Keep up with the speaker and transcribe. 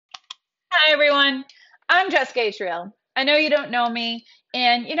Hi everyone, I'm Jessica Atriel. I know you don't know me,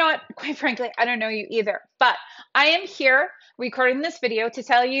 and you know what? Quite frankly, I don't know you either. But I am here recording this video to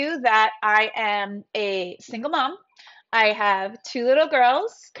tell you that I am a single mom. I have two little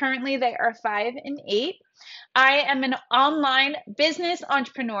girls. Currently, they are 5 and 8. I am an online business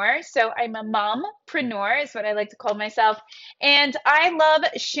entrepreneur, so I'm a mompreneur, is what I like to call myself. And I love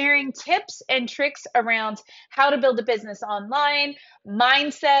sharing tips and tricks around how to build a business online,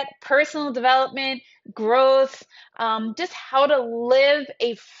 mindset, personal development, growth, just how to live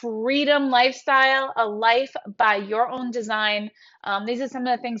a freedom lifestyle, a life by your own design. These are some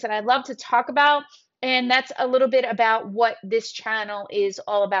of the things that I love to talk about. And that's a little bit about what this channel is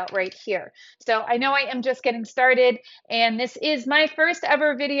all about right here. So I know I am just getting started, and this is my first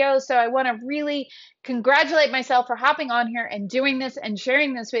ever video. So I want to really congratulate myself for hopping on here and doing this and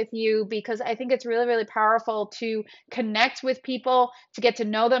sharing this with you, because I think it's really, really powerful to connect with people, to get to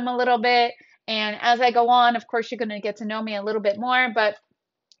know them a little bit. And as I go on, of course, you're going to get to know me a little bit more, but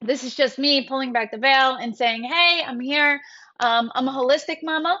this is just me pulling back the veil and saying, hey, I'm here. I'm a holistic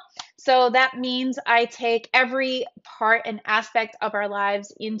mama. So that means I take every part and aspect of our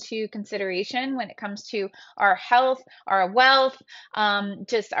lives into consideration when it comes to our health, our wealth,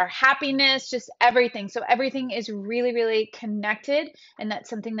 just our happiness, just everything. So everything is really, really connected. And that's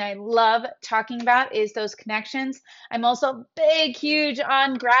something that I love talking about, is those connections. I'm also big, huge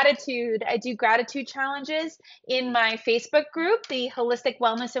on gratitude. I do gratitude challenges in my Facebook group, the Holistic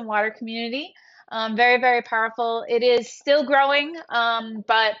Wellness and Water Community. Very, very powerful. It is still growing,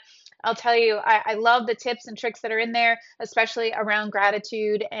 but I'll tell you, I love the tips and tricks that are in there, especially around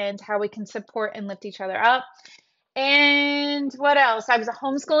gratitude and how we can support and lift each other up. And what else? I was a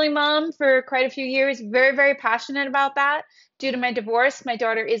homeschooling mom for quite a few years, very, very passionate about that. Due to my divorce, my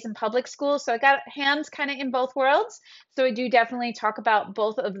daughter is in public school, so I got hands kind of in both worlds. So I do definitely talk about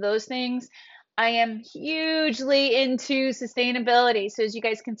both of those things. I am hugely into sustainability. So as you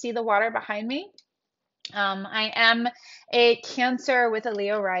guys can see the water behind me, I am a Cancer with a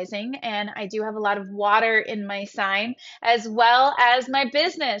Leo rising, and I do have a lot of water in my sign, as well as my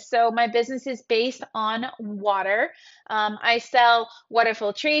business. So my business is based on water. I sell water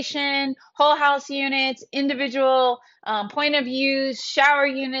filtration, whole house units, individual point of use, shower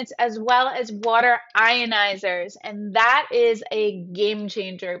units, as well as water ionizers. And that is a game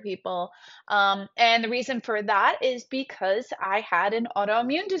changer, people. And the reason for that is because I had an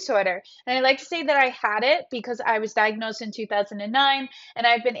autoimmune disorder. And I like to say that I had it because I was diagnosed in 2009, and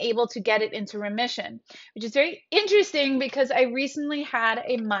I've been able to get it into remission, which is very interesting because I recently had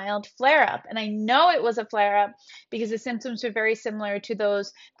a mild flare up. And I know it was a flare up because the symptoms were very similar to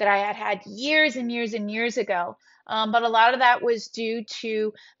those that I had had years and years and years ago. But a lot of that was due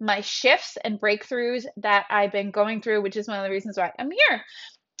to my shifts and breakthroughs that I've been going through, which is one of the reasons why I'm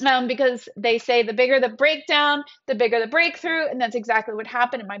here. Because they say the bigger the breakdown, the bigger the breakthrough. And that's exactly what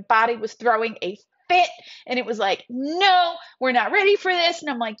happened. And my body was throwing a fit. And it was like, no, we're not ready for this. And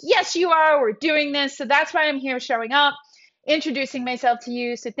I'm like, yes, you are. We're doing this. So that's why I'm here showing up, introducing myself to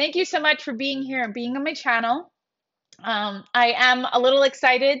you. So thank you so much for being here and being on my channel. I am a little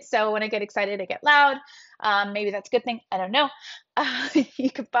excited, so when I get excited, I get loud. Maybe that's a good thing. I don't know.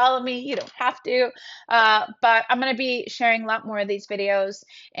 You can follow me. You don't have to. But I'm going to be sharing a lot more of these videos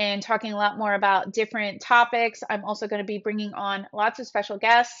and talking a lot more about different topics. I'm also going to be bringing on lots of special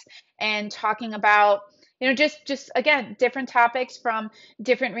guests and talking about, just again, different topics from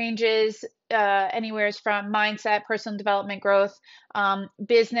different ranges, anywhere from mindset, personal development, growth,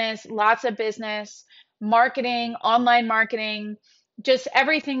 business, lots of business, marketing, online marketing, just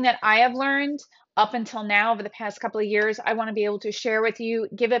everything that I have learned up until now over the past couple of years. I want to be able to share with you,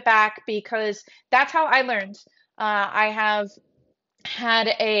 give it back, because that's how I learned. I have had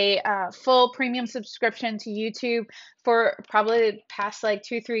a full premium subscription to YouTube for probably the past like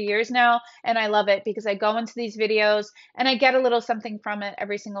 2, 3 years now, and I love it because I go into these videos and I get a little something from it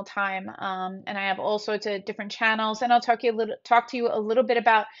every single time. And I have all sorts of different channels, and I'll talk to you a little bit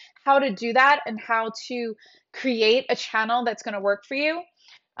about how to do that and how to create a channel that's going to work for you.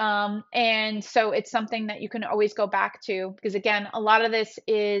 And so it's something that you can always go back to, because again, a lot of this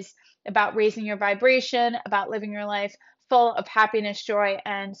is about raising your vibration, about living your life full of happiness, joy,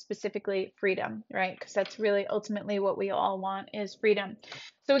 and specifically freedom, right? Because that's really ultimately what we all want, is freedom.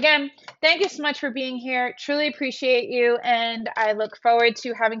 So again, thank you so much for being here. Truly appreciate you. And I look forward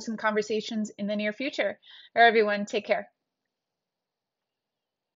to having some conversations in the near future. All right, everyone, take care.